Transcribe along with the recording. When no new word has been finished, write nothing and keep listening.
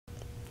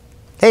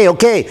Hey,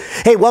 okay.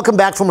 Hey, welcome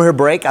back from her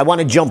break. I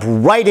want to jump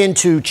right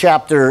into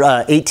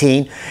chapter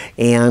 18.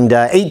 And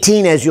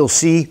 18, as you'll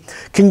see,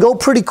 can go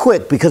pretty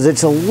quick because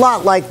it's a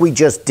lot like we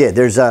just did.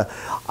 There's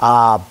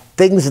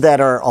things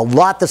that are a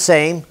lot the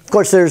same. Of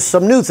course, there's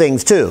some new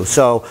things too,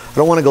 so I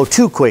don't want to go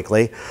too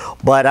quickly,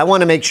 but I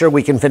want to make sure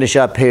we can finish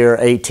up here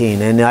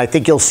 18, and I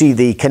think you'll see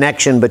the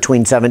connection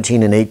between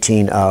 17 and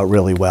 18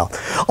 really well.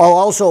 I'll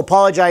also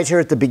apologize here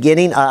at the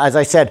beginning. As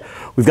I said,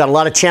 we've got a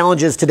lot of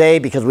challenges today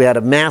because we had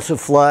a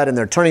massive flood, and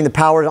they're turning the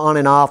power on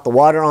and off, the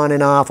water on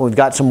and off, and we've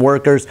got some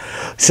workers.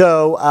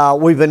 So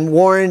we've been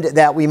warned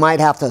that we might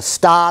have to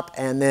stop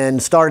and then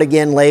start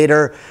again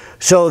later.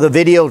 So the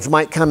videos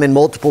might come in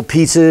multiple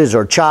pieces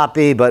or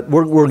choppy, but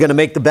we're going to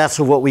make the best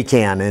of what we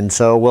can, and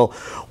so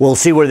we'll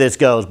see where this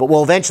goes. But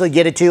we'll eventually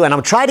get it to you, and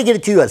I'm trying to get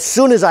it to you as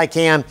soon as I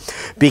can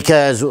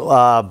because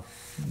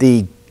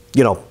the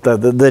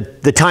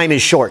time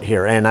is short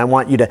here, and I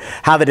want you to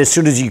have it as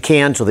soon as you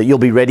can so that you'll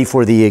be ready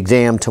for the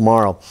exam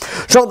tomorrow.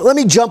 So let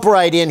me jump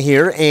right in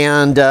here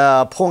and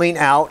point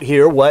out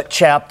here what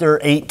chapter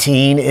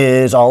 18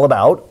 is all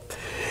about.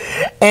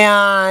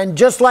 And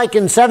just like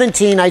in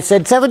 17, I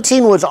said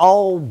 17 was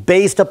all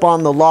based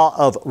upon the law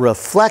of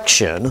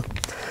reflection.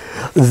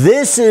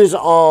 This is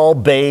all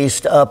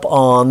based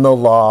upon the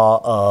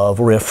law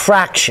of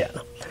refraction.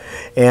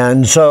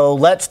 And so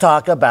let's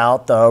talk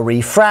about the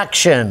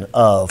refraction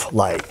of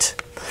light.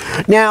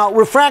 Now,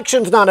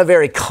 refraction is not a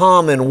very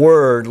common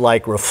word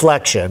like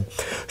reflection,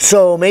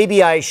 so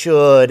maybe I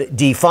should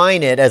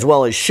define it as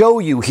well as show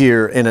you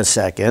here in a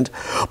second.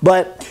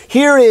 But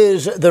here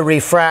is the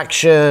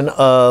refraction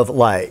of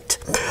light.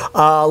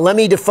 Let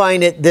me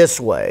define it this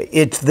way.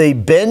 It's the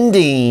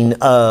bending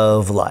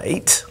of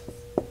light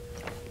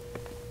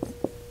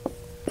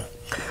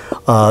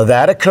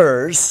that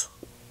occurs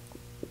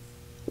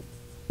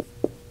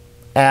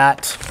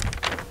at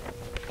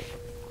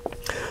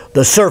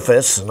the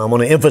surface, and I'm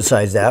going to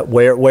emphasize that,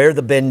 where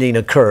the bending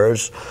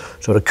occurs.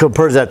 So it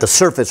occurs at the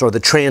surface, or the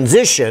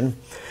transition,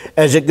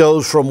 as it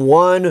goes from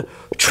one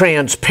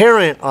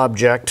transparent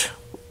object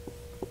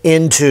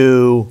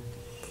into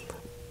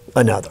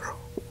another.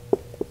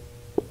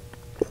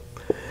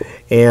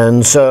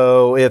 And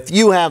so if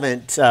you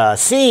haven't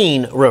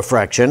seen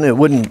refraction, it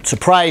wouldn't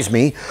surprise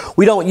me.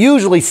 We don't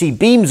usually see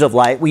beams of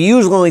light. We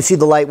usually only see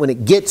the light when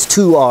it gets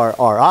to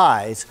our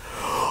eyes.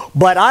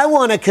 But I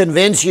want to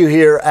convince you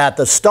here at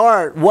the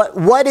start,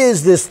 what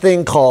is this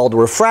thing called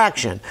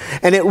refraction?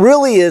 And it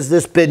really is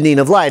this bending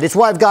of light. It's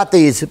why I've got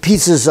these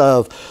pieces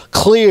of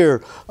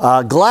clear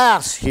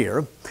glass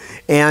here.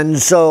 And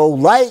so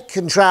light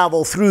can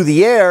travel through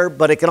the air,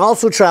 but it can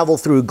also travel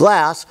through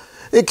glass.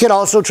 It can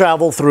also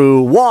travel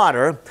through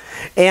water.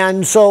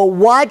 And so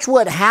watch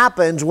what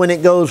happens when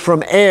it goes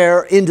from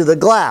air into the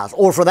glass,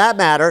 or for that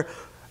matter,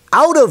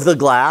 out of the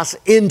glass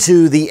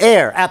into the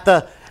air, at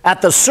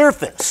the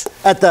surface,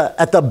 at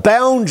the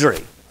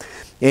boundary.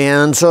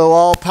 And so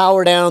I'll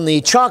power down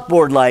the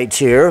chalkboard lights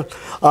here.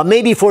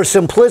 Maybe for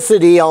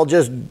simplicity, I'll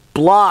just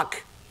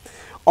block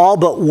all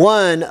but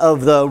one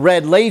of the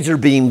red laser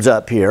beams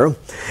up here.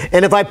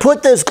 And if I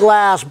put this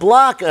glass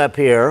block up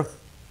here,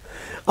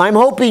 I'm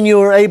hoping you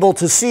are able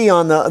to see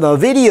on the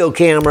video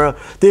camera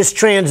this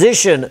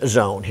transition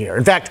zone here.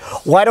 In fact,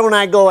 why don't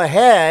I go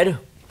ahead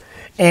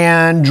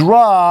and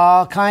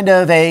draw kind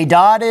of a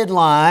dotted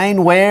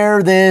line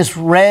where this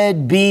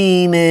red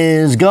beam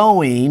is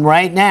going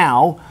right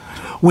now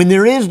when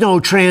there is no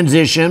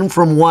transition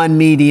from one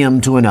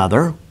medium to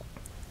another.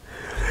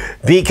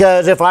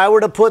 Because if I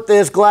were to put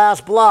this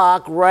glass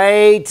block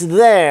right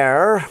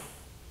there,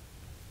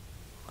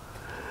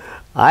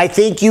 I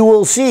think you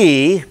will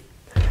see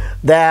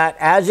that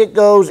as it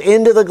goes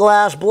into the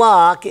glass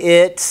block,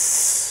 it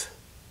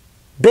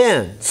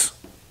bends.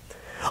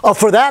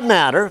 For that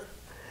matter,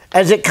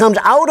 as it comes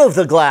out of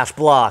the glass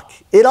block,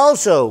 it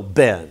also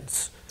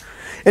bends.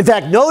 In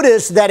fact,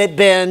 notice that it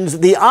bends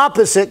the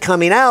opposite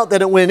coming out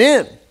than it went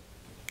in.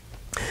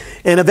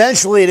 And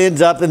eventually it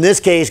ends up, in this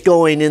case,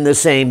 going in the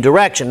same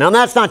direction. Now,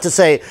 that's not to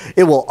say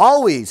it will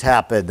always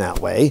happen that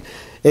way.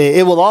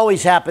 It will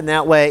always happen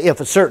that way if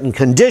certain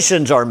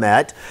conditions are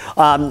met,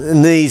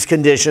 and these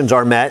conditions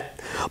are met.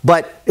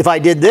 But if I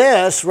did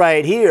this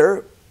right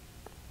here,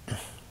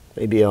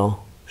 maybe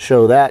I'll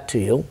show that to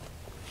you.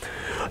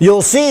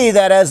 You'll see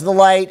that as the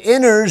light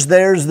enters,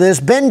 there's this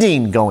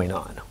bending going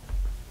on.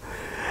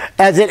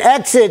 As it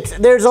exits,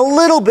 there's a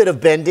little bit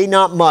of bending,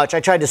 not much. I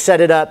tried to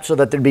set it up so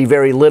that there'd be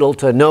very little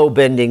to no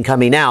bending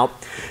coming out,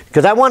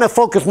 because I want to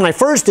focus my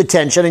first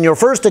attention and your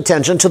first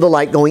attention to the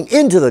light going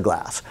into the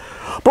glass.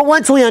 But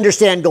once we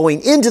understand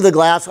going into the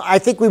glass, I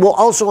think we will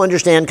also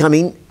understand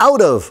coming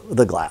out of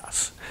the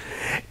glass.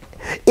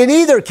 In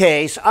either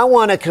case, I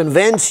want to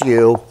convince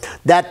you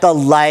that the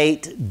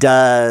light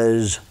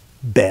does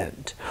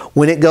bend.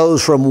 When it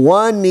goes from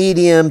one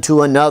medium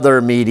to another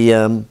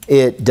medium,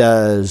 it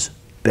does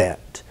bend.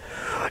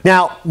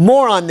 Now,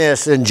 more on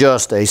this in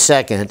just a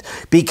second,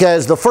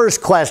 because the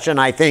first question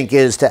I think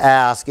is to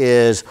ask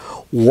is,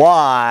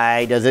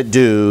 why does it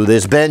do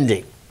this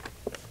bending?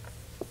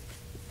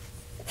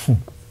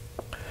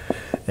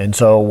 And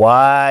so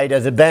why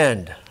does it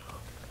bend?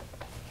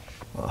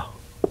 Oh,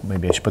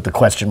 maybe I should put the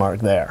question mark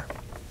there.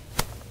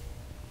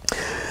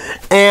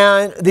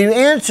 And the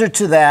answer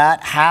to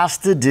that has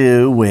to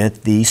do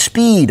with the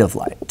speed of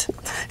light.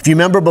 If you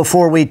remember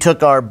before we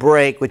took our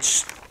break,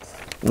 which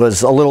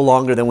was a little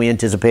longer than we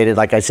anticipated,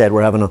 like I said,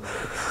 we're having a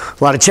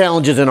lot of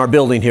challenges in our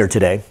building here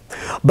today.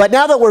 But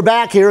now that we're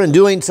back here and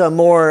doing some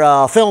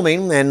more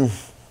filming, and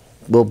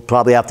we'll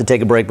probably have to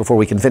take a break before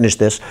we can finish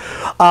this,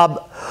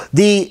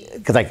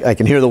 because I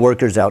can hear the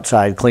workers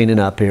outside cleaning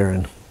up here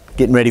and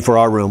getting ready for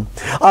our room.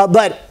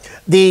 But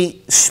the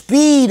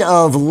speed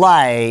of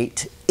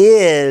light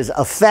is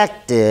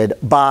affected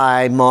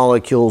by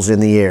molecules in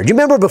the air. Do you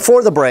remember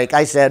before the break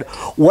I said,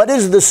 what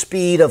is the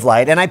speed of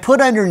light? And I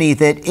put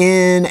underneath it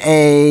in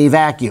a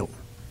vacuum.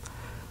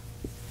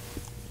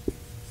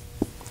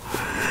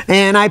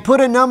 And I put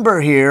a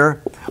number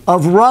here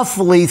of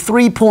roughly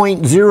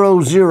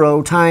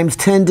 3.00 times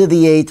 10 to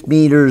the 8th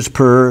meters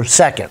per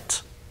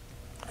second.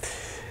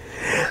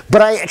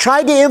 But I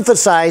tried to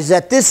emphasize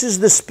that this is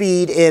the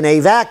speed in a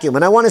vacuum,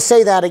 and I want to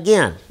say that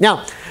again.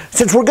 Now,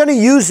 since we're going to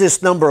use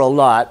this number a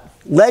lot,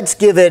 let's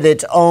give it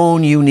its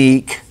own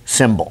unique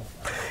symbol.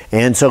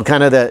 And so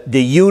kind of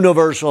the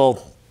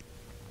universal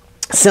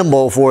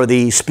symbol for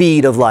the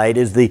speed of light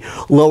is the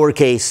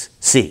lowercase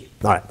c.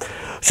 All right.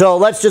 So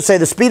let's just say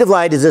the speed of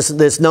light is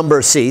this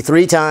number c,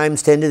 3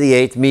 times 10 to the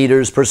 8th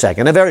meters per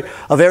second, a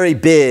very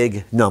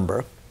big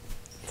number.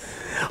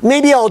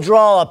 Maybe I'll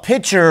draw a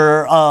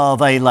picture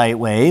of a light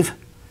wave.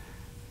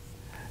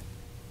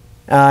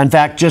 In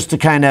fact, just to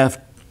kind of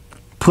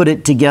put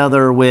it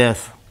together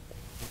with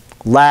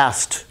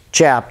last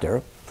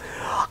chapter,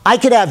 I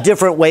could have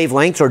different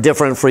wavelengths or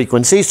different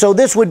frequencies. So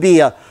this would be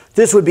a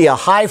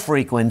high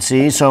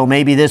frequency. So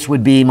maybe this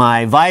would be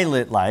my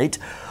violet light.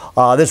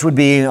 This would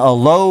be a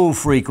low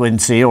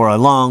frequency or a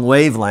long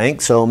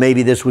wavelength. So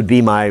maybe this would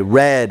be my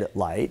red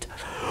light.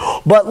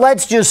 But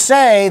let's just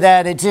say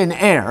that it's in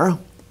air.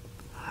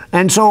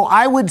 And so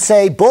I would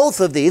say both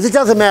of these, it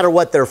doesn't matter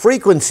what their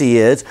frequency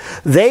is,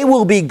 they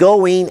will be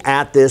going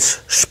at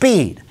this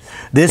speed.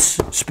 This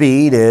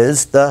speed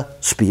is the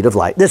speed of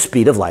light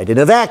in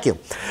a vacuum.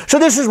 So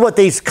this is what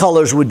these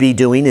colors would be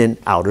doing in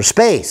outer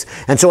space.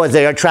 And so as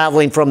they are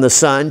traveling from the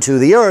sun to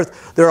the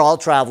earth, they're all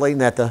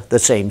traveling at the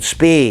same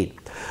speed.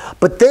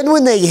 But then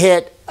when they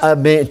hit a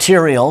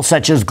material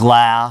such as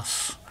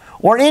glass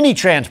or any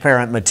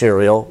transparent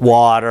material,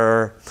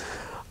 water,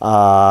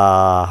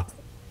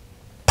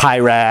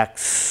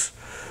 Pyrex,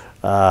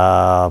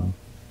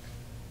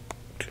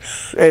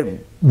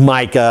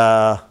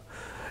 mica,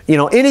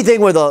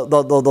 anything where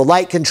the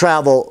light can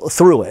travel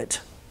through it,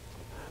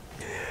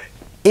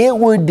 it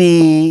would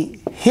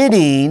be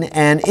hitting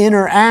and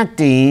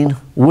interacting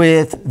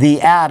with the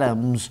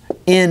atoms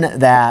in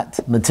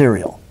that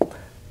material.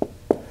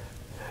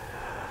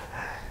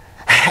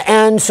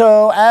 And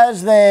so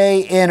as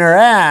they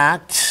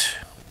interact,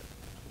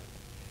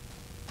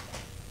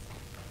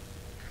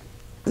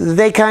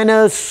 they kind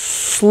of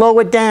slow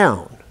it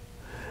down.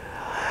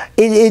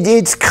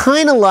 It's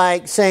kind of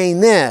like saying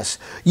this: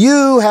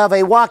 you have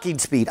a walking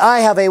speed, I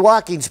have a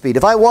walking speed.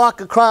 If I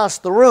walk across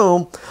the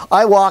room,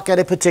 I walk at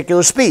a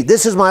particular speed.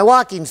 This is my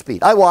walking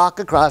speed. I walk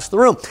across the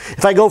room.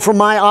 If I go from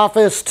my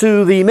office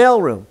to the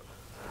mailroom,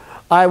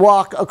 I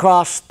walk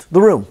across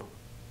the room.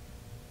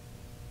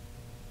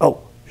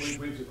 Oh.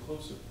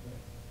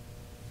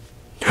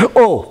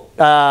 Oh,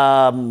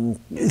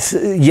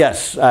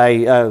 yes,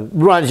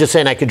 Ron's just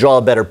saying I could draw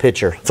a better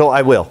picture, so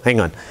I will.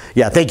 Hang on.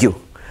 Yeah, thank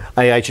you.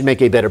 I should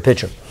make a better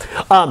picture.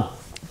 And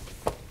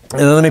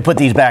let me put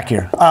these back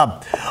here.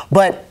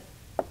 But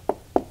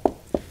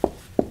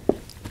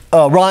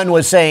Ron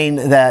was saying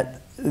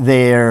that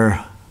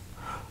their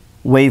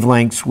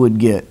wavelengths would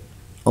get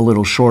a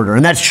little shorter,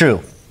 and that's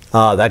true.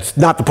 That's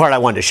not the part I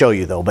wanted to show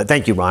you, though, but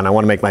thank you, Ron. I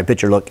want to make my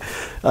picture look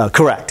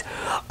correct.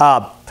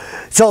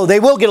 So they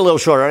will get a little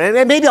shorter,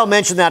 and maybe I'll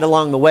mention that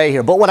along the way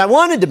here. But what I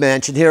wanted to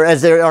mention here,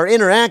 as they are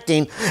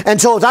interacting,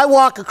 and so as I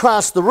walk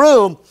across the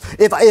room,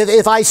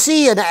 if I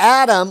see an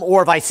atom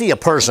or if I see a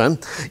person,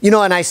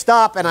 and I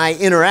stop and I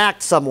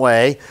interact some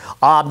way,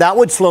 that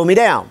would slow me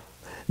down.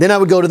 Then I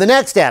would go to the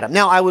next atom.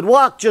 Now, I would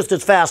walk just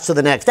as fast to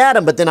the next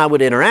atom, but then I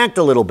would interact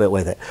a little bit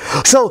with it.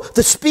 So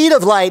the speed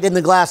of light in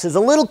the glass is a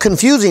little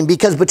confusing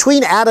because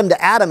between atom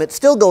to atom, it's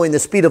still going the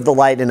speed of the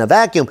light in a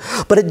vacuum,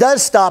 but it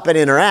does stop and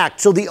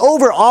interact. So the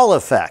overall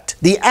effect,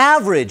 the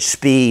average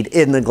speed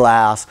in the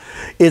glass,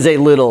 is a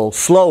little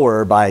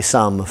slower by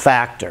some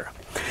factor.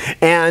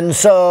 And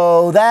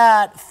so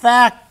that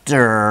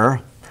factor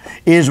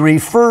is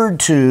referred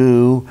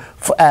to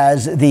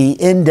as the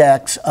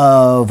index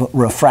of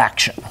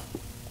refraction.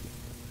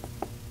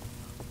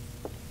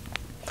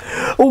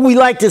 We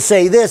like to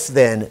say this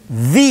then,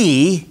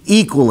 V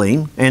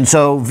equaling, and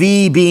so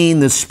V being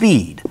the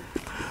speed.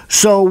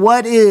 So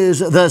what is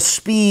the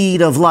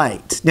speed of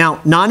light?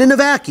 Now, not in a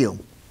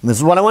vacuum, And this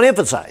is what I want to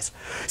emphasize.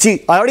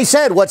 See, I already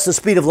said what's the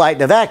speed of light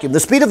in a vacuum. The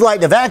speed of light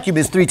in a vacuum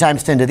is 3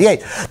 times 10 to the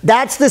 8th.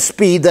 That's the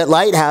speed that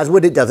light has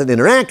when it doesn't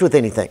interact with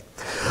anything.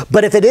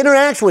 But if it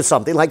interacts with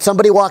something, like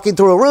somebody walking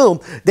through a room,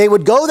 they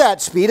would go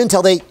that speed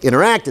until they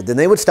interacted. Then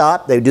they would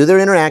stop, they would do their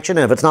interaction,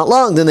 and if it's not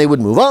long, then they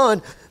would move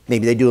on.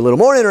 Maybe they do a little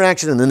more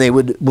interaction, and then they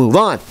would move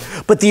on.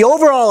 But the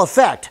overall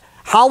effect,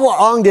 how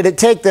long did it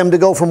take them to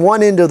go from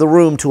one end of the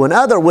room to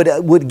another,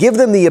 would give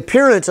them the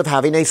appearance of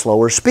having a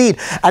slower speed.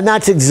 And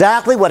that's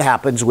exactly what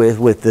happens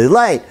with the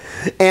light.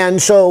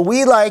 And so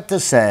we like to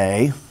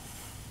say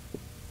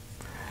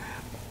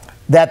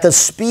that the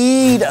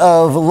speed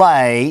of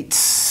light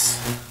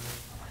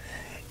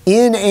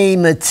in a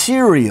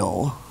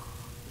material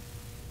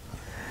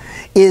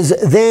is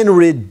then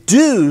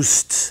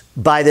reduced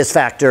by this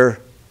factor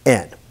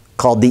n,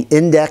 called the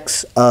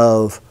index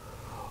of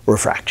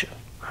refraction.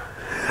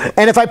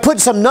 And if I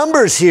put some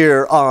numbers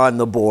here on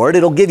the board,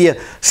 it'll give you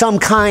some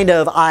kind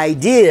of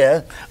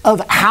idea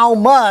of how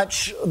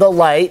much the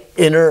light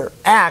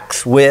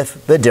interacts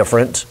with the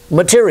different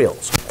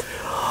materials.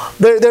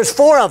 There's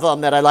 4 of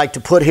them that I like to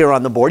put here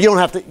on the board. You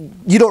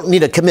don't need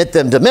to commit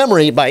them to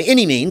memory by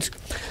any means,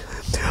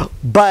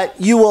 but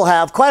you will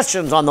have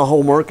questions on the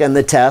homework and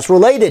the test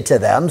related to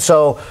them.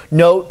 So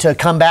note to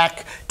come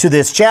back to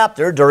this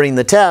chapter during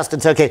the test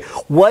and say, okay,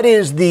 what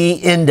is the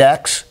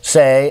index,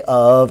 say,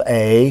 of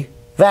a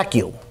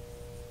vacuum?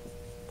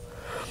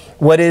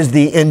 What is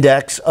the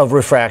index of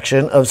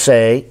refraction of,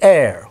 say,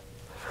 air?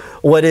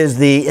 What is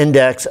the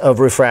index of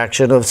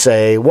refraction of,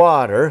 say,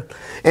 water?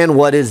 And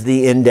what is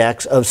the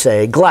index of,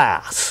 say,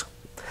 glass?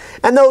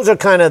 And those are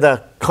kind of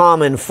the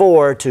common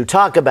 4 to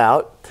talk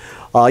about.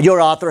 Your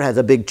author has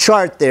a big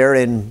chart there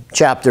in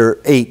chapter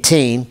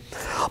 18.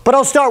 But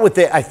I'll start with,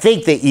 I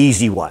think, the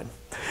easy one.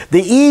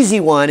 The easy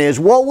one is,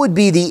 what would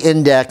be the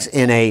index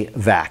in a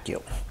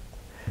vacuum?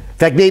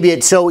 In fact, maybe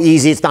it's so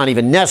easy it's not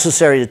even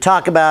necessary to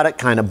talk about it,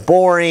 kind of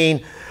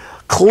boring.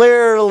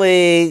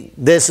 Clearly,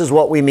 this is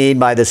what we mean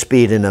by the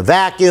speed in a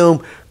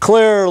vacuum.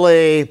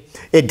 Clearly,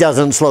 it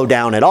doesn't slow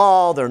down at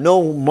all. There are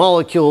no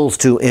molecules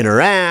to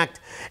interact.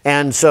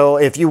 And so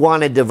if you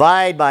want to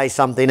divide by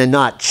something and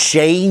not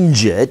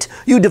change it,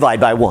 you divide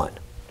by 1.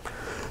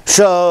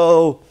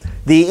 So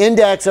the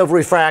index of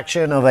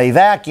refraction of a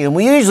vacuum,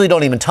 we usually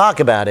don't even talk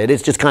about it.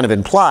 It's just kind of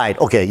implied.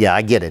 Okay, yeah,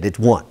 I get it. It's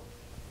 1.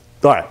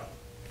 All right.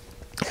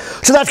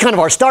 So that's kind of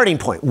our starting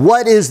point.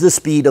 What is the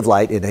speed of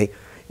light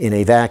in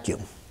a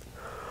vacuum?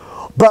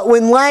 But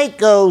when light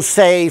goes,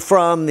 say,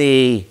 from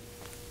the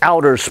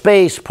outer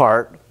space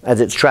part, as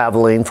it's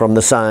traveling from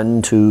the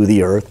sun to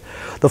the earth,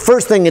 the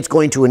first thing it's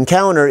going to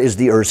encounter is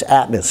the Earth's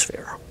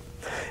atmosphere.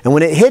 And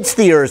when it hits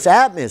the Earth's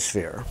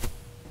atmosphere,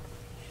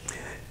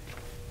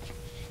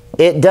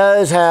 it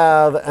does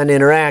have an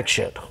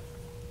interaction.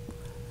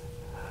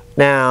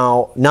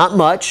 Now, not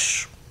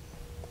much,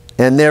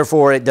 and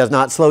therefore it does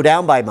not slow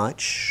down by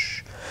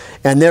much,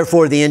 and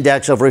therefore the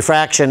index of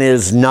refraction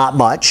is not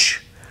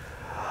much.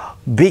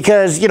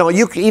 Because, you know,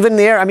 even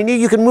there, I mean,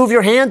 you can move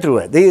your hand through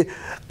it.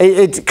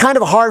 It's kind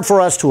of hard for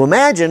us to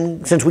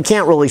imagine since we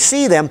can't really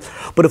see them.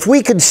 But if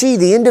we could see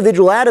the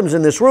individual atoms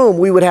in this room,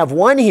 we would have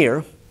one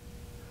here.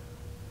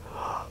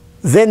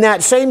 Then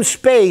that same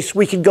space,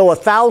 we could go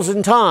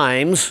 1,000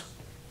 times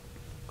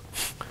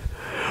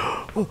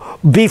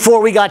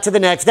before we got to the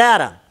next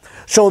atom.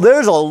 So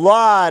there's a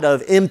lot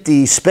of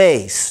empty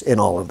space in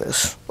all of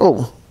this.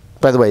 Oh,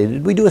 by the way,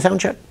 did we do a sound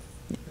check?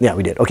 Yeah,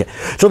 we did. Okay.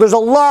 So there's a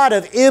lot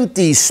of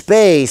empty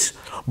space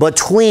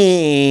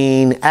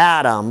between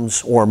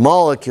atoms or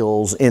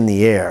molecules in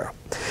the air.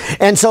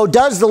 And so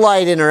does the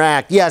light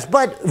interact? Yes,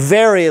 but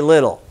very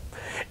little.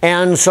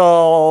 And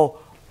so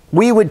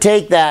we would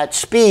take that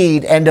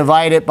speed and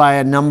divide it by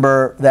a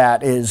number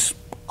that is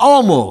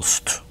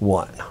almost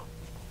 1.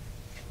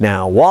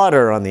 Now,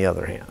 water, on the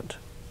other hand,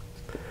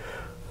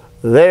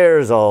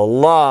 there's a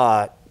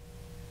lot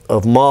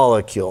of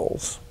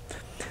molecules.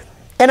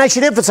 And I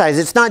should emphasize,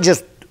 it's not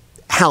just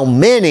how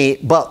many,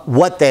 but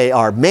what they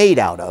are made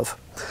out of.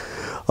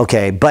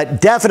 Okay,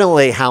 but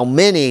definitely how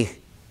many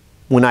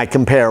when I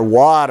compare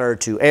water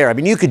to air. I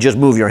mean, you could just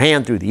move your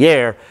hand through the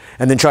air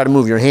and then try to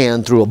move your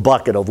hand through a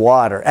bucket of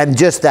water. And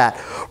just that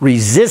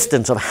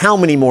resistance of how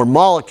many more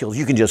molecules,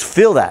 you can just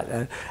feel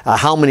that,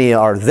 how many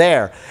are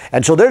there.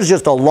 And so there's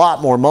just a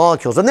lot more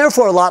molecules and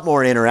therefore a lot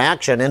more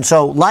interaction. And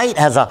so light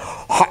has a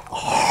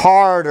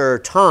harder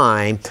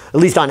time, at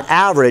least on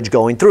average,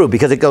 going through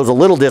because it goes a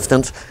little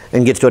distance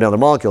and gets to another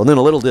molecule, and then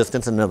a little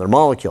distance and another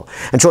molecule.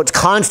 And so it's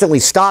constantly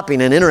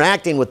stopping and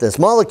interacting with this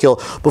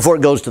molecule before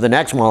it goes to the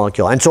next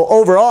molecule. And so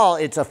overall,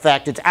 its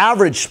effect, its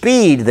average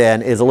speed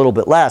then is a little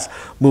bit less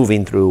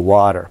moving through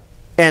water.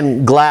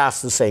 And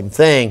glass, the same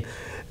thing.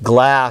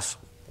 Glass,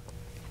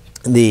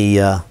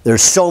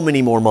 there's so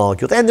many more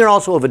molecules, and they're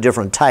also of a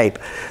different type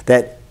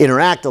that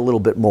interact a little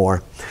bit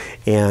more.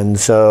 And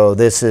so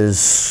this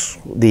is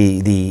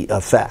the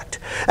effect.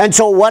 And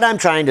so what I'm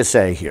trying to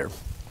say here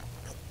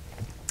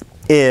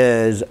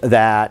is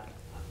that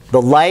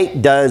the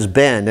light does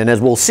bend, and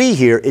as we'll see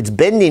here, it's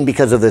bending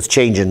because of this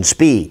change in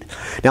speed.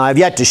 Now, I've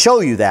yet to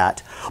show you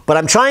that, but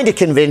I'm trying to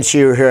convince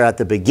you here at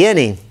the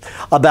beginning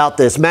about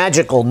this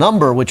magical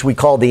number, which we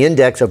call the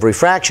index of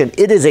refraction.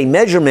 It is a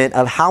measurement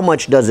of how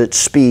much does its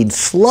speed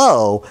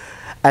slow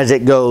as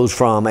it goes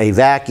from a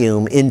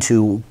vacuum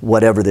into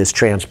whatever this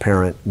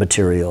transparent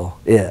material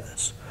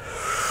is.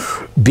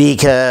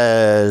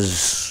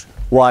 Because,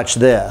 watch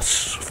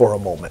this for a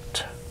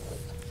moment.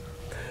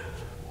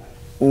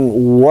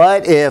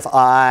 What if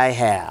I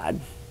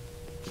had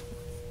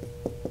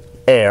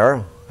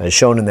air, as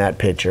shown in that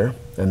picture,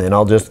 and then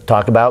I'll just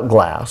talk about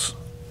glass.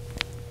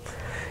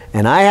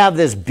 And I have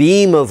this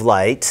beam of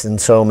light, and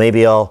so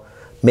maybe I'll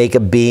make a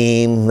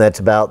beam that's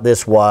about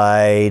this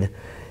wide.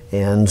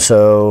 And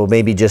so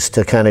maybe just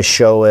to kind of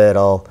show it,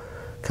 I'll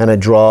kind of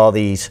draw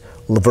these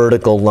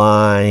vertical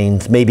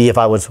lines. Maybe if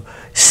I was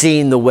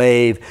seeing the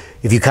wave,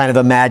 if you kind of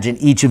imagine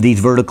each of these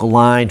vertical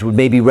lines would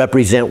maybe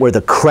represent where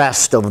the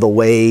crest of the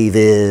wave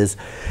is.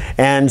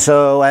 And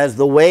so as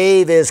the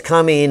wave is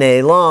coming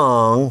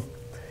along,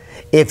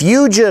 if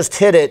you just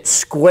hit it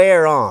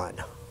square on,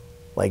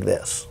 like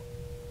this,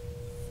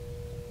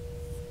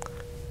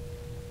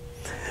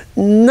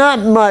 not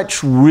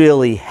much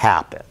really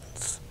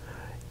happens.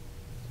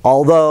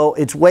 Although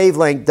its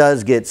wavelength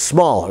does get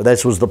smaller.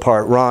 This was the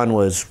part Ron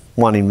was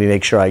wanting me to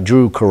make sure I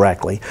drew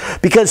correctly.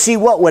 Because see,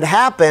 what would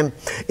happen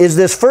is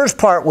this first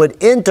part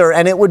would enter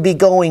and it would be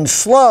going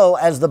slow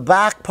as the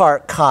back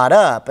part caught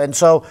up. And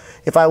so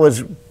if I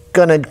was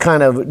going to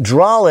kind of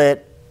draw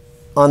it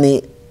on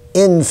the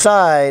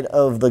inside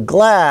of the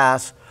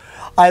glass,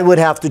 I would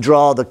have to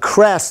draw the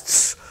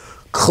crests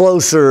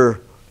closer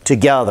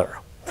together.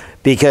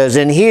 Because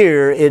in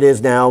here, it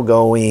is now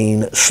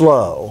going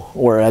slow,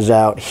 whereas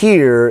out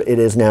here, it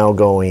is now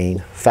going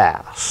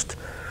fast.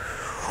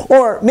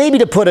 Or maybe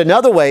to put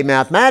another way,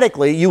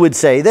 mathematically, you would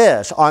say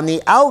this. On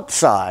the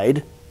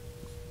outside,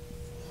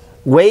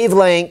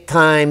 wavelength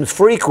times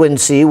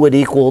frequency would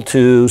equal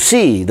to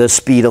c, the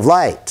speed of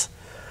light.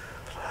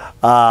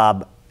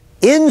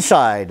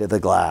 Inside the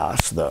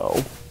glass,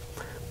 though,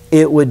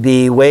 it would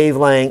be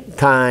wavelength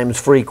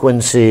times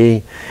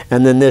frequency,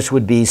 and then this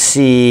would be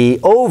c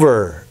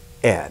over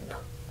n.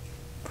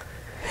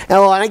 And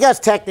I guess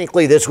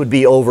technically this would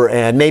be over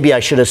n. Maybe I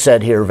should have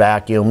said here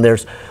vacuum.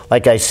 There's,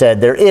 like I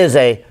said, there is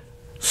a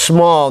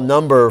small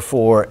number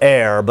for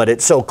air, but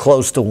it's so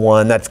close to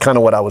 1. That's kind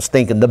of what I was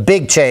thinking. The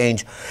big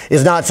change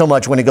is not so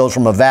much when it goes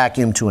from a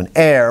vacuum to an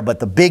air, but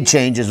the big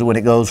change is when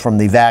it goes from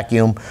the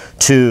vacuum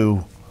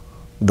to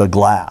the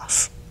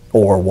glass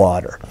or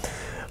water.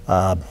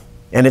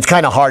 And it's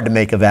kind of hard to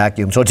make a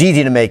vacuum, so it's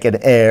easy to make an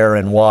air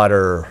and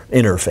water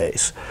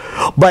interface.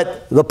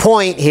 But the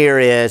point here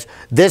is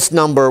this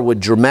number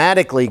would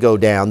dramatically go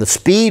down, the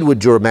speed would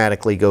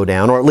dramatically go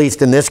down, or at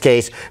least in this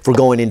case, if we're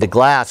going into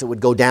glass, it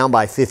would go down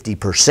by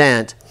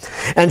 50%.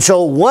 And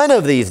so one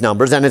of these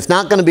numbers, and it's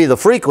not going to be the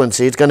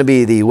frequency, it's going to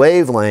be the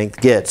wavelength,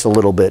 gets a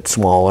little bit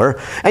smaller.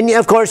 And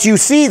of course you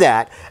see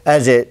that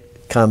as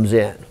it comes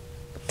in.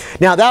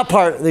 Now that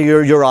part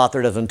your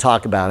author doesn't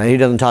talk about, and he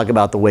doesn't talk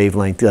about the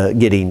wavelength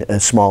getting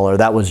smaller.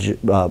 That was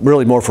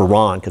really more for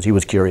Ron, because he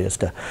was curious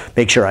to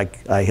make sure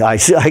I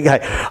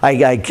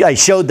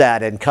showed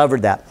that and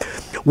covered that.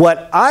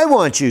 What I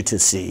want you to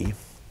see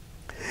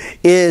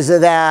is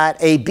that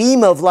a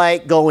beam of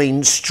light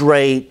going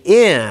straight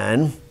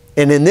in,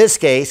 and in this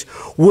case,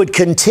 would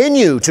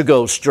continue to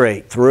go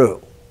straight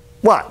through.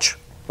 Watch.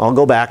 I'll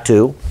go back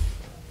to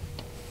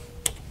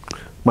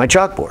my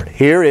chalkboard.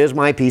 Here is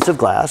my piece of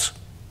glass.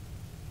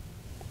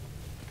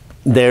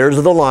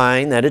 There's the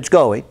line that it's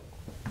going,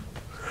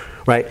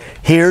 right?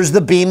 Here's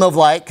the beam of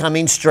light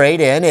coming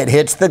straight in. It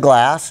hits the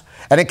glass,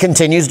 and it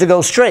continues to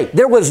go straight.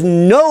 There was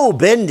no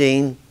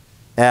bending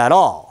at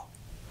all.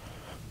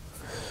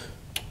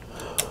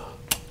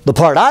 The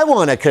part I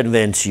want to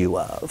convince you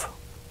of,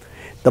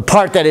 the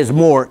part that is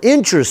more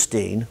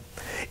interesting,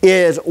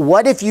 is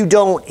what if you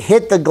don't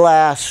hit the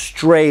glass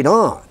straight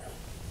on?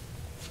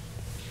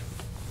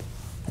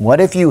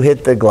 What if you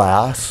hit the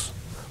glass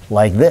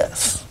like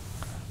this?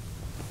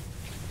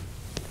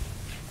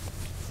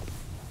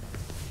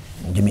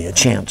 Give me a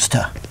chance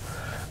to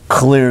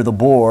clear the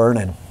board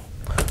and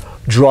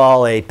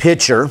draw a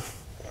picture.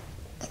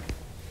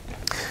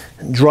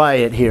 Dry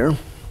it here.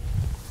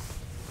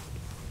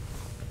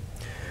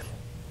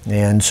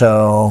 And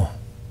so,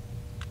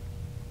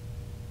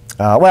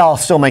 well, I'll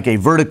still make a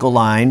vertical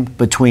line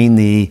between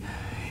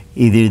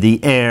either the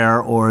air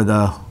or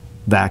the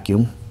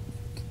vacuum.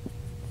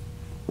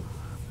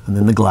 And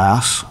then the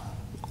glass.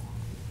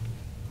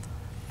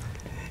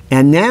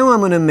 And now I'm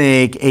going to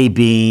make a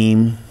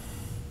beam.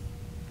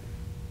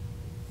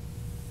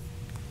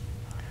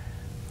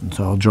 And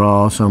so I'll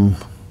draw some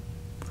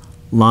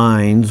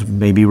lines,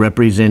 maybe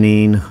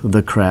representing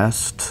the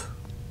crest.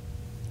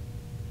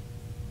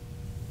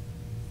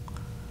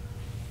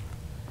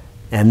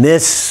 And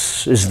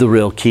this is the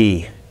real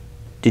key.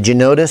 Did you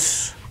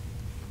notice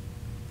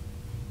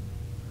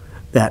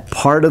that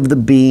part of the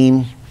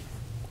beam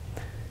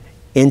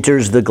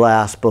enters the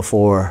glass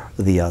before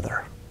the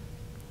other?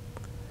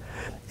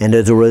 And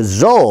as a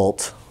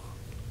result,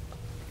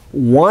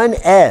 one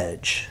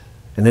edge,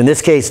 and in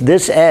this case,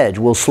 this edge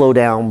will slow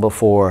down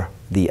before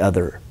the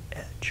other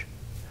edge.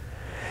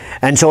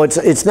 And so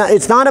it's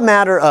not a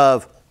matter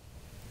of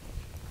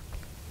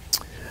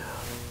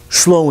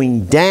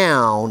slowing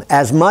down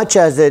as much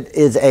as it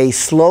is a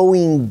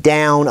slowing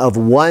down of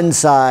one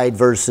side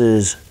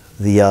versus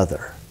the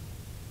other.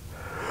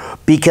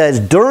 Because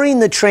during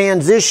the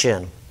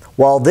transition,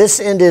 while this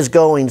end is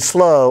going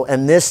slow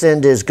and this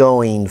end is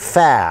going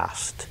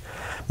fast,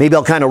 maybe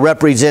I'll kind of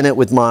represent it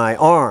with my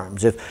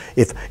arms.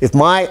 If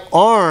my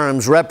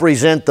arms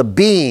represent the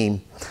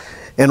beam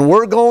and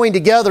we're going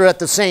together at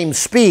the same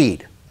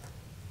speed,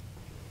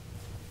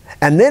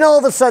 and then all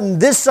of a sudden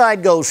this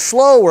side goes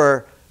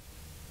slower,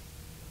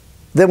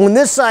 then when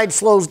this side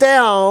slows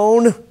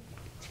down,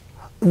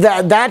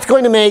 that's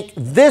going to make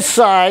this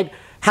side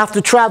have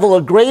to travel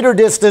a greater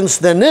distance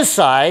than this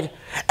side,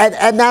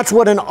 and that's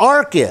what an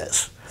arc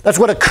is. That's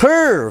what a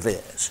curve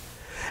is.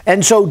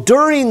 And so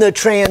during the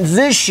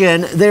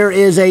transition, there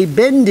is a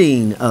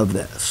bending of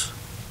this.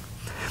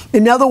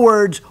 In other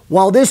words,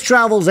 while this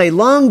travels a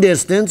long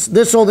distance,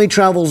 this only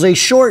travels a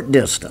short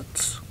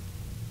distance.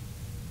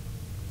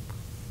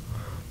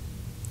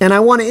 And I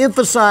want to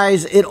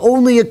emphasize it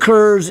only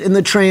occurs in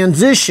the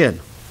transition.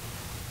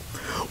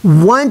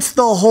 Once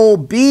the whole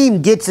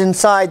beam gets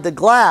inside the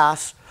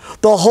glass,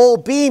 the whole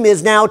beam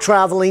is now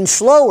traveling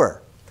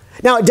slower.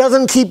 Now, it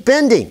doesn't keep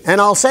bending,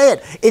 and I'll say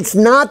it. It's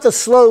not the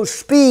slow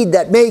speed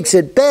that makes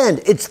it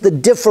bend. It's the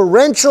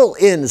differential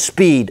in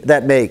speed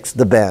that makes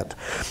the bend.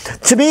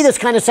 To me, this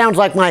kind of sounds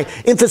like my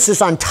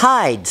emphasis on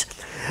tides.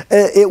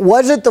 It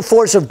wasn't the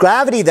force of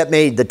gravity that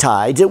made the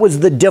tides. It was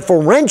the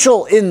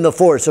differential in the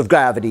force of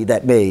gravity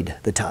that made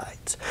the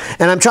tides.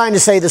 And I'm trying to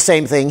say the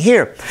same thing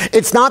here.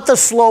 It's not the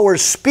slower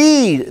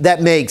speed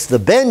that makes the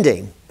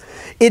bending.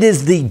 It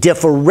is the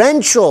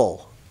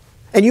differential.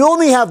 And you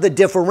only have the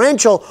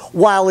differential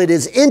while it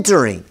is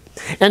entering.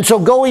 And so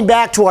going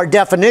back to our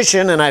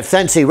definition, and I've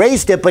since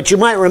erased it, but you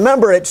might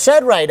remember it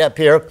said right up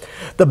here,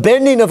 the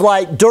bending of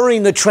light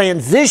during the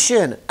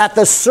transition at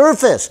the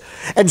surface.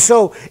 And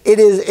so it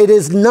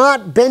is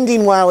not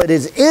bending while it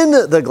is in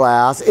the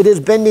glass, it is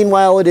bending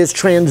while it is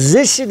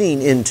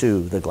transitioning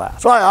into the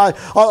glass. So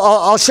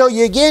I'll show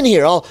you again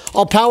here.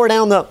 I'll power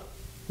down the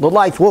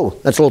light. Whoa,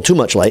 that's a little too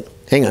much light.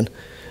 Hang on.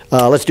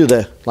 Let's do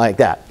like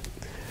that.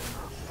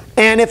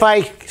 And if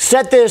I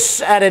set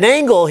this at an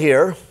angle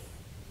here,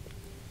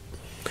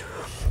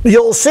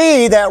 you'll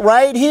see that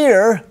right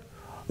here,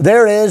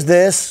 there is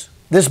this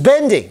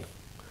bending.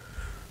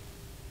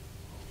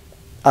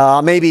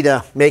 Maybe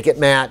to make it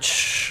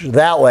match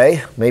that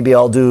way, maybe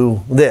I'll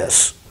do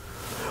this.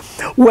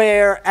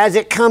 Where as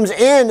it comes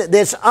in,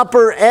 this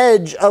upper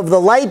edge of the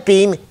light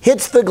beam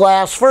hits the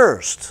glass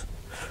first.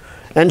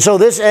 And so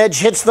this edge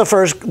hits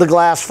the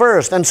glass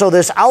first. And so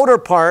this outer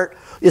part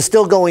is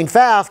still going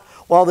fast,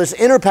 while this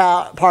inner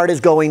part is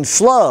going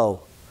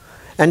slow.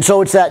 And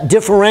so it's that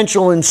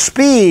differential in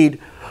speed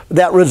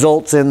that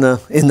results in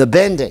the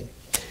bending.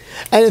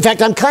 And in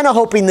fact, I'm kind of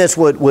hoping this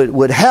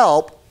would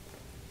help.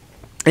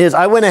 Is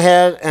I went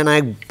ahead and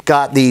I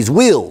got these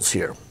wheels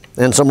here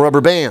and some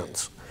rubber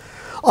bands.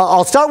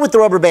 I'll start with the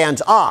rubber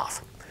bands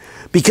off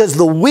because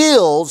the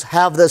wheels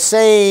have the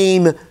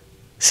same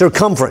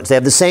circumference. They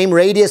have the same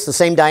radius, the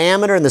same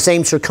diameter, and the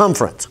same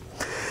circumference.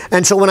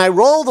 And so when I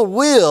roll the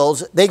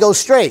wheels, they go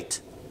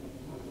straight.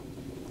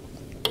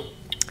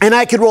 And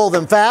I can roll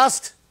them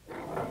fast.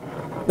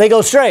 They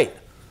go straight.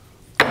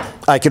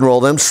 I can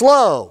roll them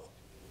slow.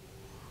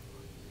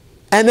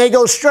 And they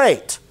go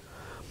straight.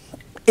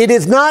 It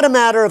is not a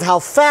matter of how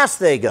fast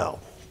they go.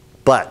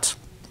 But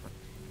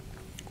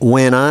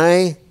when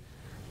I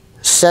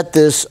set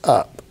this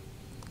up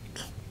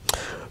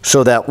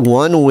so that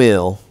one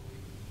wheel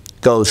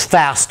goes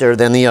faster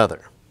than the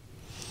other,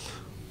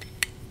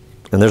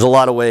 and there's a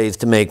lot of ways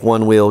to make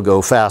one wheel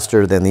go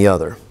faster than the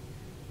other,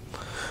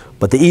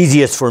 but the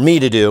easiest for me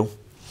to do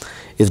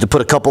is to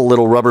put a couple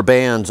little rubber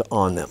bands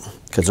on them,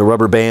 because the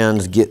rubber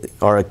bands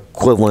are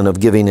equivalent of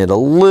giving it a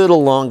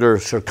little longer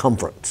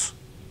circumference.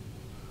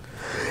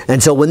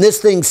 And so when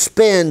this thing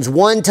spins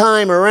one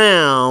time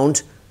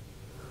around,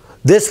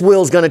 this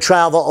wheel's going to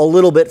travel a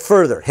little bit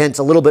further, hence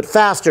a little bit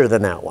faster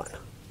than that one.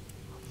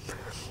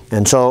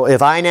 And so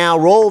if I now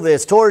roll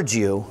this towards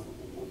you,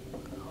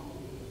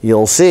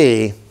 you'll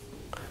see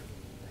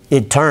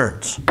it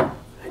turns.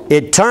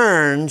 It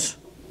turns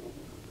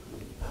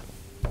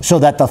so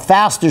that the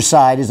faster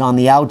side is on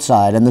the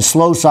outside and the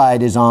slow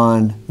side is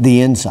on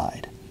the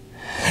inside.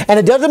 And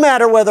it doesn't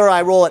matter whether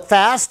I roll it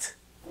fast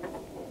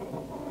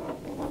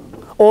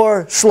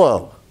or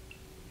slow.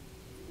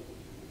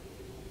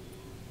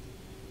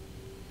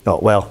 Oh,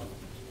 well,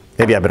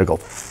 maybe I better go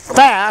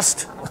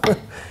fast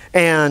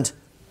and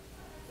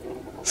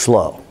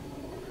slow.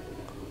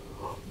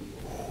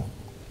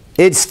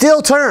 It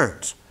still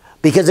turns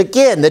because,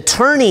 again, the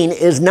turning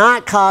is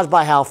not caused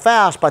by how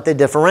fast, but the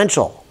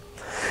differential.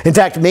 In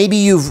fact, maybe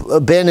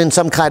you've been in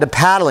some kind of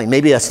paddling,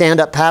 maybe a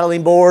stand-up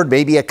paddling board,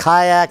 maybe a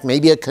kayak,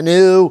 maybe a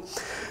canoe.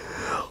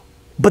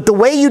 But the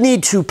way you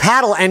need to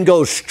paddle and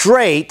go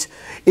straight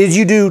is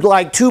you do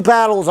like 2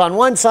 paddles on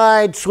one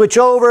side, switch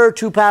over,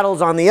 2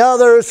 paddles on the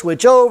other,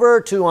 switch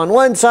over, 2 on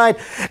one side.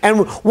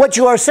 And what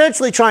you are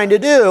essentially trying to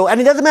do, and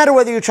it doesn't matter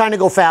whether you're trying to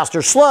go fast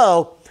or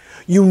slow,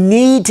 you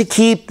need to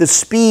keep the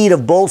speed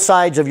of both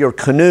sides of your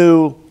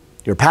canoe,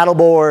 your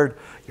paddleboard,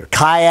 your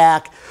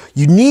kayak.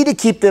 You need to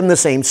keep them the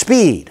same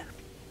speed.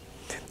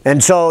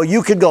 And so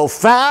you could go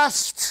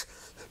fast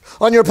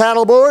on your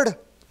paddleboard,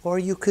 or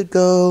you could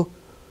go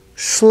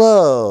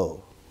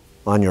slow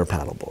on your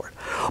paddleboard.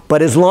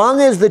 But as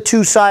long as the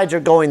 2 sides are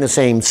going the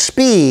same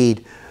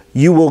speed,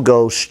 you will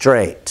go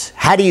straight.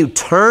 How do you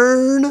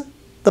turn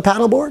the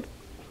paddleboard?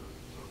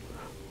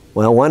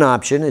 Well, one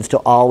option is to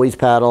always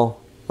paddle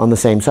on the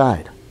same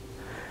side.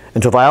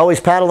 And so if I always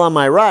paddle on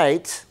my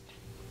right,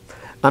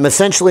 I'm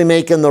essentially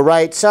making the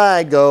right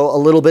side go a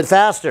little bit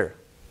faster.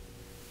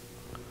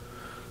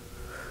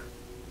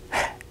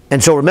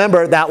 And so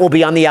remember, that will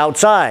be on the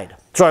outside.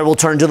 So I will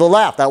turn to the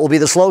left. That will be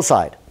the slow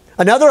side.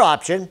 Another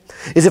option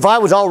is if I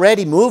was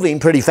already moving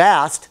pretty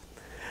fast,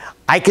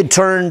 I could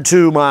turn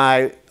to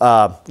my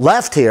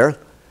left here.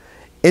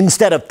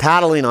 Instead of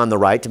paddling on the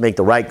right to make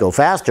the right go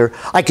faster,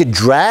 I could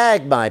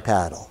drag my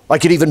paddle. I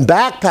could even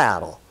back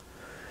paddle.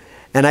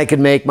 And I could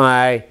make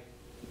my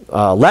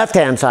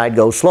left-hand side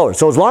go slower.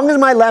 So as long as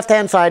my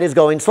left-hand side is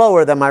going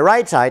slower than my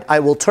right side, I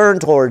will turn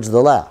towards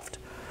the left.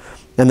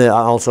 And then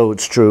also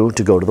it's true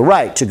to go to the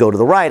right. To go to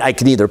the right, I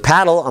can either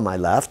paddle on my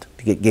left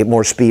to get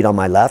more speed on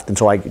my left, and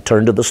so I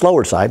turn to the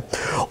slower side,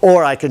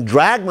 or I can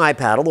drag my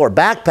paddle or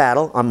back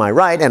paddle on my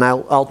right, and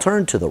I'll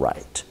turn to the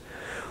right.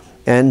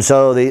 And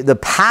so the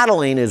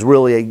paddling is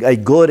really a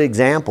good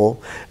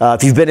example.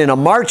 If you've been in a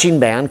marching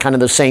band, kind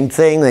of the same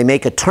thing. They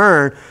make a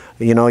turn.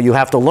 You know, you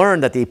have to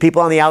learn that the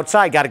people on the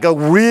outside got to go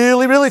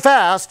really, really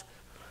fast,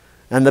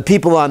 and the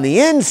people on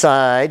the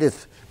inside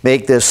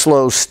make this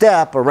slow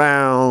step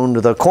around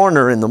the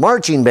corner in the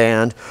marching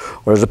band,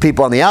 whereas the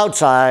people on the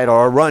outside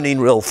are running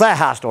real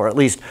fast, or at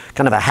least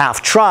kind of a half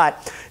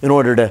trot, in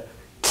order to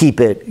keep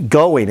it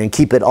going and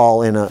keep it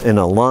all in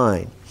a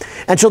line.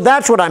 And so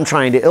that's what I'm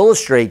trying to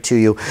illustrate to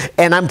you.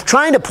 And I'm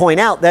trying to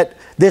point out that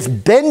this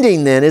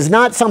bending then is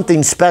not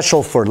something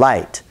special for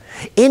light.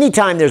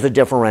 Anytime there's a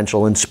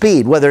differential in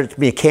speed, whether it's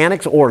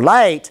mechanics or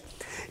light,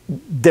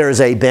 there's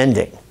a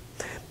bending.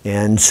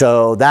 And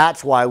so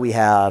that's why we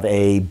have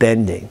a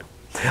bending.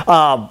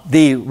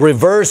 The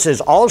reverse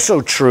is also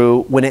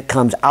true when it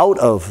comes out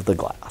of the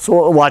glass.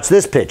 So watch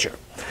this picture.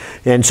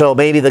 And so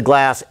maybe the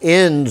glass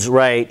ends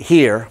right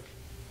here.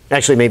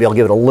 Actually, maybe I'll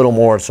give it a little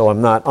more so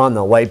I'm not on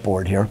the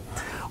whiteboard here,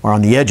 or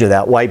on the edge of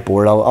that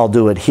whiteboard. I'll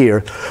do it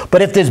here.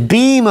 But if this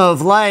beam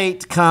of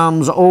light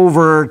comes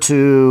over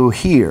to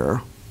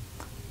here,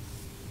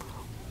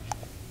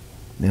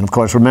 and of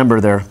course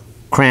remember they're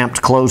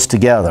cramped close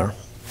together,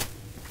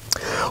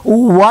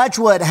 watch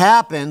what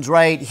happens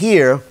right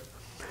here.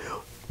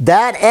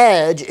 That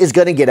edge is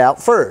going to get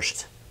out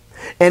first.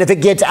 And if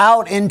it gets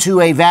out into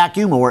a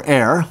vacuum or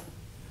air,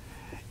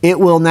 it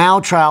will now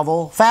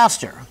travel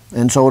faster.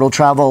 And so it'll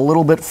travel a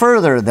little bit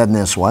further than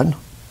this one.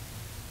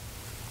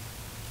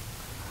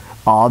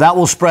 That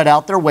will spread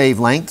out their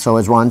wavelength. So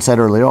as Ron said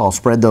earlier, I'll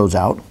spread those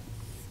out.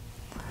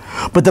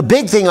 But the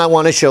big thing I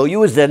want to show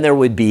you is then there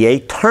would be a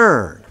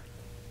turn.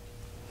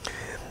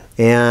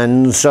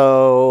 And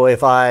so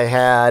if I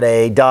had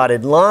a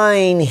dotted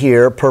line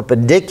here,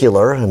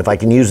 perpendicular, and if I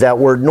can use that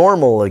word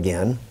normal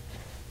again.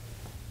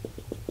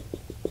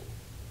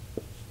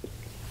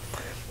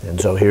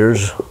 And so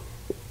here's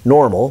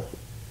normal.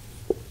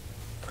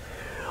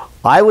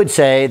 I would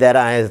say that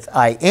as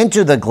I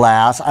enter the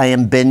glass, I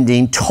am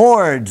bending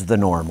towards the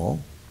normal.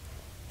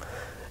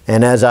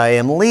 And as I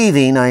am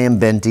leaving, I am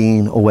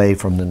bending away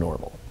from the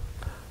normal.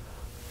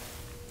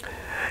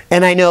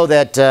 And I know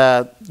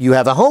that you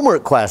have a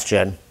homework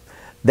question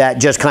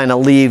that just kind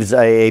of leaves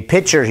a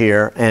picture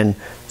here and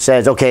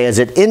says, okay, as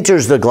it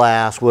enters the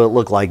glass, will it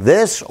look like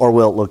this or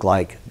will it look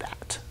like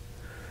that?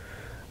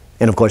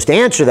 And of course, to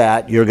answer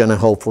that, you're going to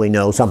hopefully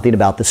know something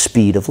about the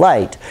speed of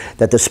light,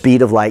 that the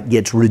speed of light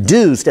gets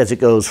reduced as it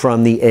goes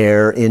from the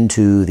air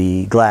into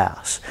the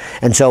glass.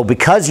 And so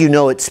because you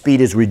know its speed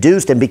is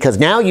reduced, and because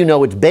now you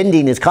know its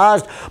bending is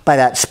caused by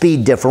that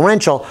speed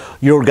differential,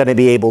 you're going to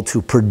be able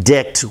to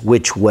predict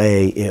which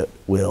way it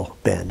will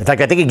bend. In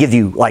fact, I think it gives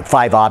you like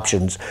 5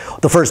 options.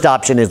 The first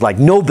option is like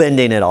no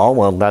bending at all.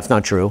 Well, that's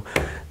not true.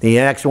 The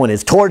next one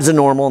is towards the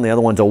normal, and the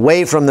other one's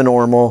away from the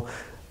normal.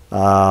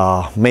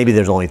 Maybe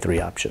there's only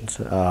 3 options.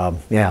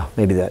 Yeah,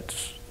 maybe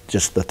that's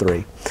just the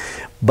 3.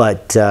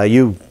 But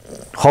you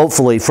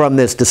hopefully from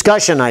this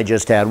discussion I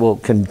just had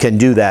can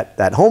do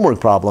that homework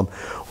problem.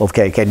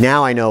 Okay,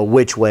 now I know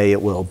which way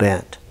it will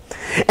bend.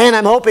 And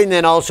I'm hoping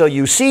then also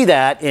you see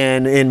that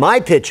in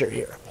my picture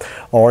here,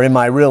 or in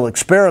my real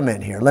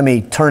experiment here. Let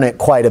me turn it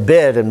quite a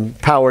bit and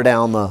power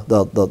down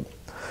the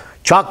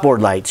chalkboard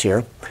lights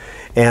here.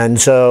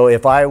 And so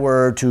if I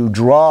were to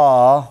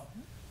draw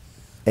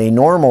a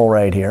normal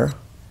right here,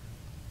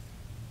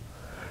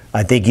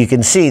 I think you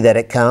can see that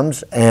it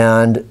comes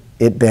and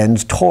it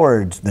bends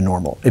towards the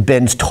normal. It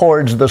bends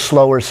towards the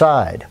slower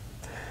side.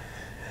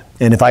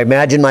 And if I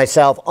imagine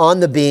myself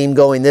on the beam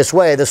going this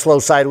way, the slow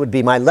side would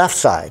be my left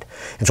side.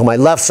 And so my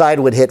left side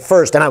would hit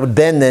first, and I would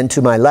bend then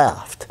to my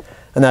left.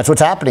 And that's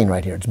what's happening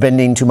right here. It's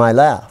bending to my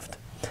left.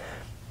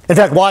 In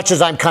fact, watch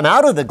as I come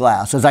out of the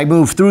glass. As I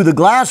move through the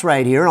glass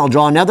right here, and I'll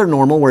draw another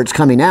normal where it's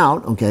coming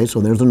out. Okay, so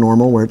there's a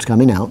normal where it's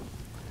coming out.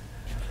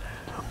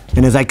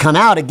 And as I come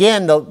out,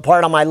 again, the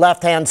part on my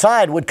left-hand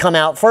side would come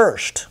out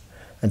first.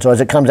 And so as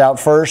it comes out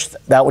first,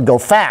 that would go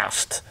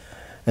fast.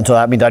 And so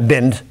that means I'd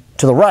bend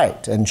to the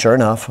right. And sure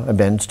enough, I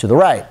bend to the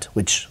right,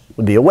 which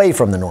would be away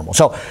from the normal.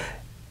 So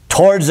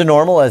towards the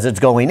normal as it's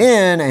going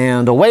in,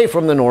 and away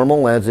from the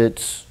normal as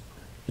it's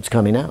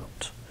coming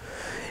out.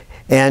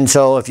 And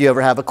so if you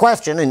ever have a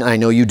question, and I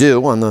know you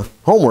do on the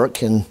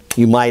homework, and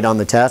you might on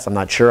the test, I'm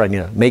not sure, I'm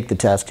going to make the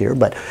test here,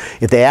 but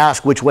if they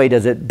ask which way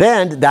does it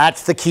bend,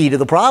 that's the key to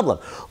the problem.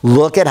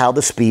 Look at how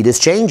the speed is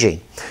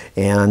changing,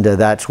 and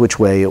that's which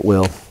way it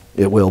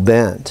will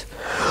bend.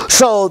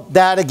 So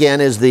that again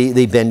is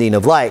the bending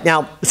of light.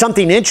 Now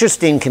something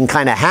interesting can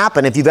kind of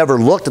happen if you've ever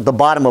looked at the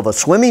bottom of a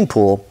swimming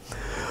pool.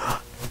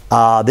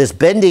 This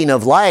bending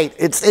of light,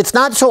 it's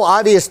not so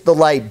obvious the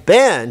light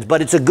bends,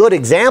 but it's a good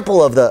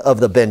example of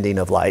the bending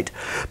of light,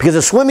 because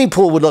a swimming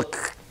pool would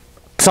look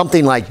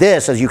something like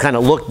this as you kind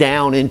of look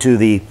down into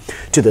the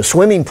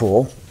swimming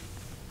pool.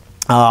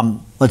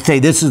 Let's say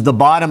this is the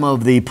bottom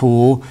of the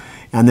pool,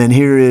 and then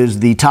here is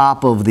the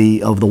top of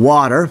the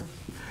water.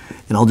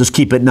 And I'll just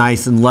keep it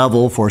nice and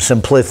level for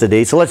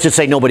simplicity. So let's just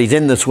say nobody's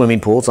in the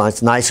swimming pool, so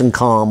it's nice and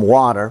calm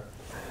water.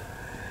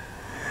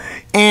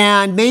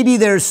 And maybe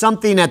there's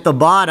something at the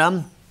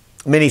bottom.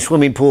 Many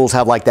swimming pools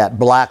have like that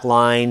black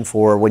line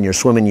for when you're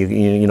swimming,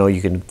 you know,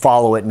 you can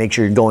follow it, make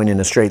sure you're going in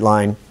a straight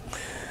line.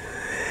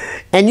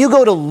 And you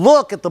go to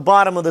look at the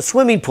bottom of the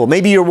swimming pool.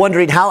 Maybe you're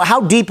wondering,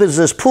 how deep is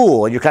this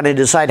pool? And you're kind of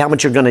decide how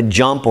much you're going to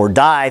jump or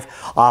dive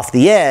off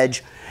the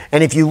edge.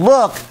 And if you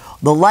look,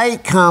 the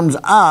light comes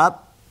up,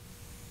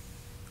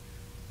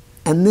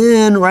 and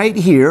then right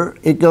here,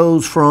 it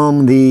goes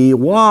from the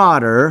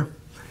water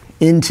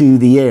into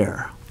the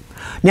air.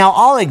 Now,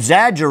 I'll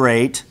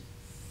exaggerate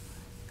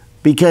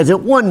because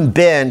it wouldn't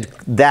bend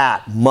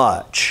that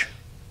much,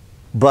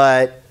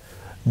 but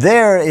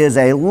there is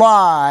a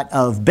lot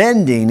of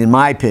bending in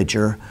my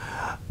picture,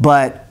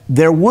 but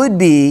there would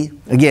be,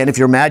 again, if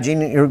you're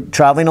imagining you're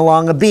traveling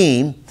along a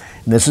beam,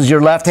 and this is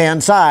your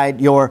left-hand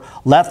side, your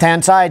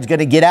left-hand side is going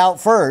to get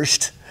out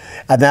first,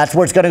 and that's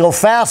where it's going to go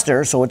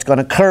faster, so it's going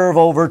to curve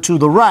over to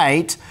the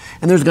right,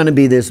 and there's going to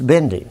be this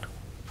bending.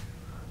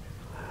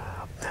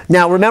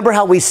 Now, remember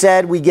how we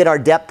said we get our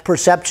depth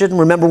perception?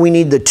 Remember we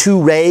need the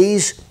two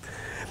rays?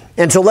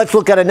 And so let's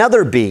look at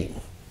another beam.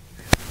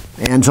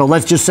 And so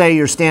let's just say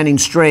you're standing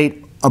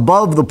straight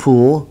above the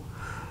pool.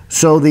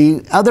 So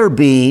the other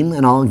beam,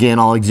 and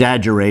I'll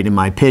exaggerate in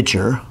my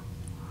picture,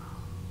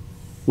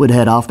 would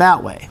head off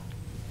that way.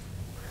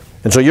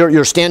 And so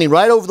you're standing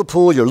right over the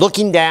pool, you're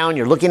looking down,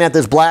 you're looking at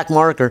this black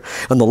marker,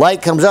 and the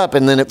light comes up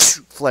and then it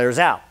flares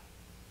out.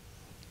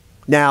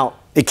 Now,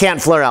 it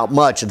can't flare out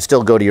much and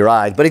still go to your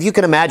eyes, but if you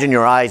can imagine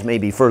your eyes may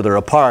be further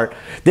apart,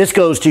 this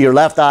goes to your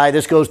left eye,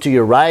 this goes to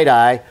your right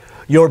eye,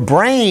 your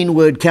brain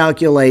would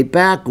calculate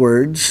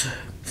backwards,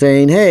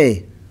 saying,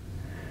 hey,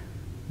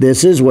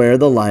 this is where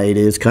the light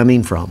is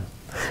coming from.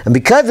 And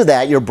because of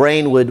that, your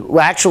brain would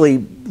actually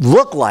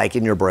look like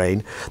in your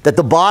brain that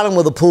the bottom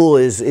of the pool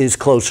is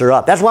closer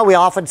up. That's why we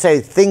often say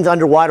things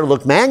underwater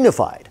look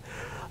magnified,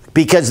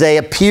 because they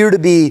appear to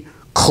be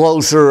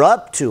closer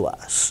up to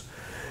us.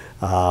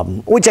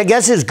 Which I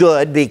guess is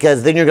good,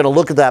 because then you're going to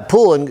look at that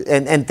pool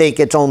and think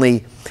it's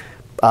only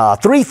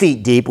 3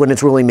 feet deep when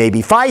it's really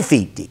maybe 5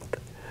 feet deep.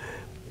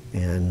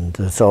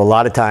 And so a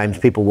lot of times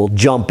people will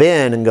jump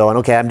in and go,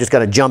 okay, I'm just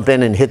going to jump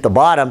in and hit the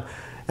bottom.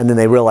 And then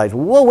they realize,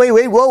 whoa,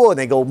 wait, whoa, and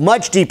they go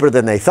much deeper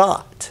than they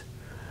thought.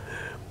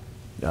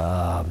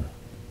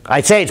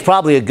 I'd say it's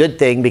probably a good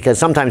thing, because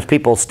sometimes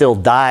people still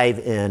dive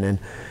in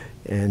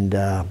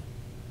and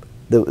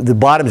the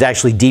bottom's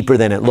actually deeper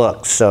than it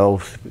looks.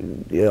 So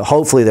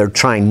hopefully they're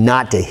trying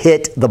not to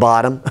hit the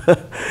bottom.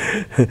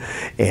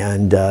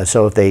 And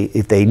so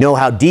if they know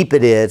how deep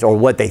it is, or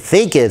what they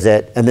think is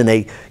it, and then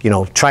they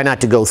try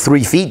not to go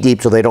 3 feet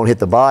deep so they don't hit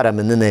the bottom,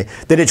 and then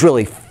it's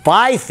really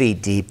 5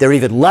 feet deep, they're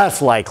even less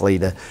likely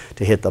to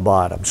hit the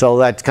bottom. So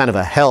that's kind of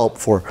a help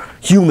for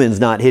humans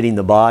not hitting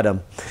the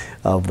bottom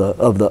of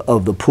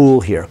the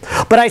pool here.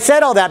 But I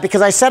said all that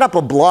because I set up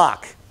a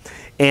block,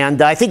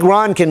 and I think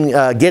Ron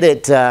can get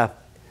it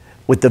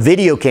with the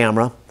video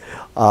camera,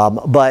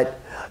 but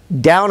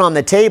down on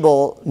the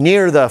table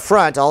near the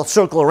front, I'll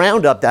circle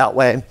around up that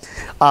way.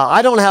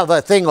 I don't have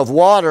a thing of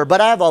water, but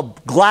I have a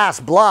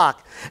glass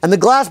block, and the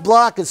glass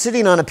block is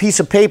sitting on a piece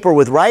of paper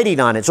with writing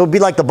on it, so it'd be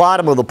like the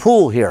bottom of the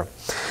pool here.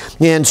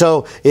 And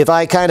so if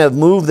I kind of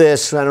move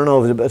this, I don't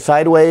know,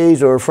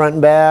 sideways or front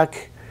and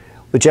back,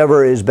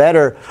 whichever is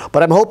better,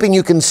 but I'm hoping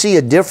you can see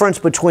a difference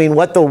between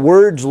what the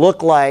words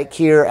look like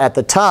here at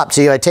the top.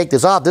 See, I take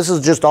this off, this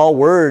is just all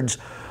words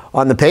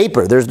on the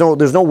paper. There's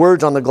no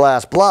words on the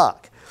glass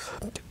block.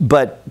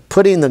 But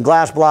putting the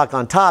glass block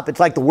on top, it's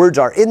like the words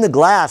are in the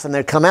glass and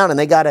they come out and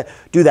they got to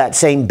do that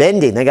same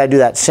bending. They got to do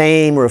that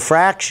same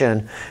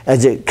refraction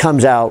as it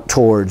comes out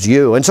towards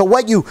you. And so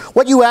what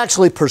you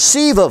actually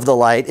perceive of the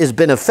light has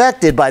been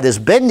affected by this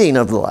bending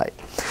of the light.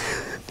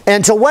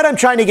 And so what I'm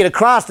trying to get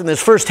across in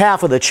this first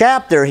half of the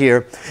chapter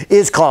here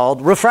is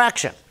called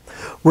refraction.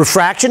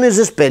 Refraction is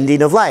this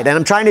bending of light. And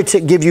I'm trying to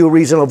give you a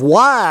reason of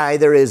why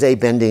there is a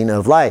bending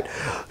of light.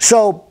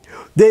 So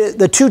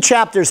the two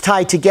chapters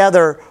tie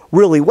together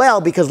really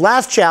well because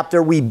last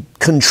chapter we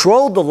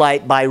controlled the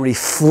light by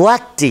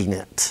reflecting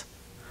it.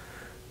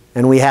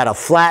 And we had a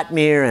flat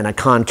mirror and a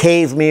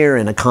concave mirror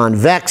and a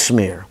convex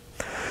mirror.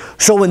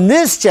 So in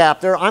this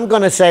chapter, I'm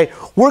going to say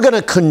we're going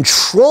to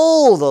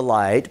control the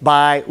light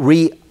by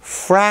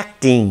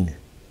refracting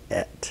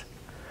it.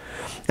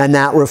 And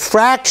that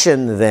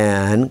refraction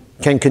then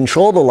can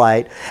control the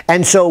light,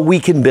 and so we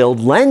can build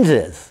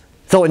lenses.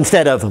 So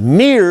instead of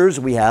mirrors,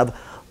 we have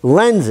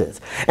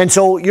lenses. And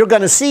so you're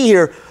going to see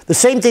here the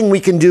same thing we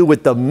can do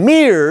with the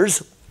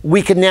mirrors,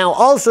 we can now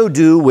also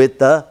do with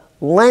the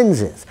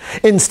lenses.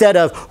 Instead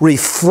of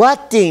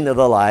reflecting the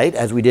light,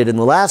 as we did in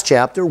the last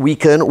chapter, we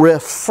can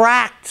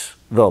refract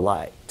the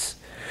light.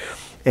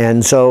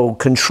 And so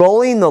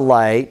controlling the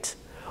light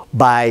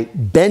by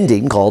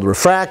bending, called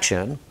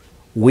refraction,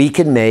 we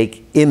can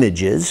make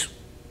images,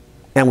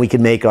 and we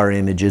can make our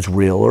images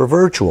real or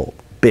virtual,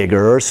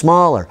 bigger or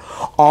smaller.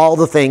 All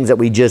the things that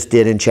we just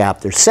did in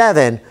chapter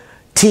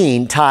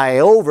 17 tie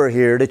over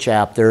here to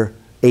chapter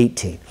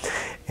 18.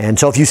 And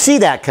so if you see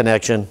that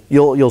connection,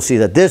 you'll see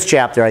that this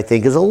chapter, I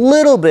think, is a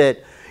little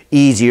bit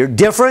easier.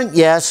 Different,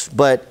 yes,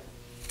 but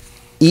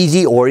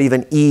easy or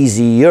even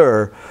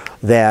easier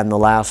than the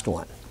last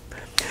one.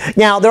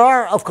 Now, there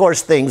are, of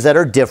course, things that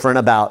are different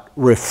about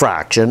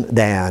refraction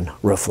than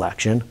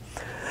reflection.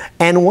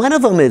 And one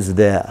of them is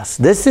this.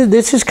 This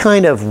is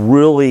kind of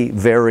really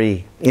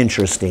very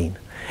interesting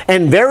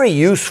and very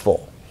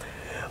useful.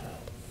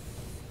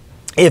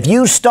 If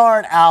you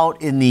start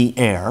out in the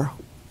air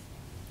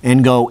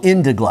and go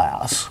into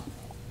glass,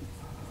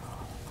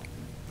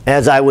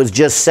 as I was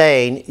just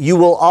saying, you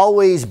will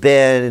always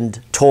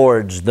bend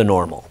towards the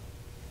normal.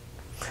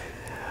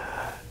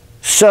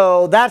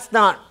 So that's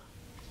not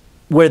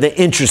where the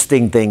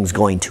interesting thing's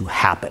going to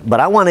happen. But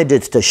I wanted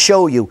to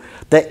show you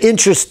the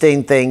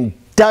interesting thing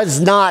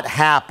does not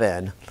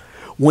happen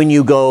when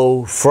you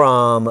go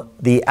from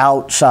the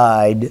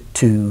outside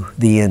to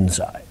the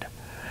inside.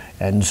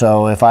 And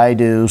so if I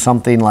do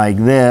something like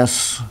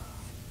this,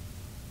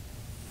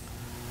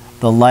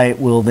 the light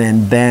will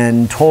then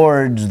bend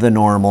towards the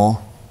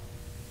normal.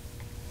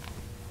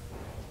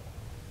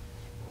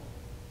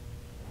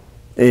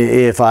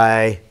 If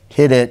I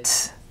hit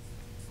it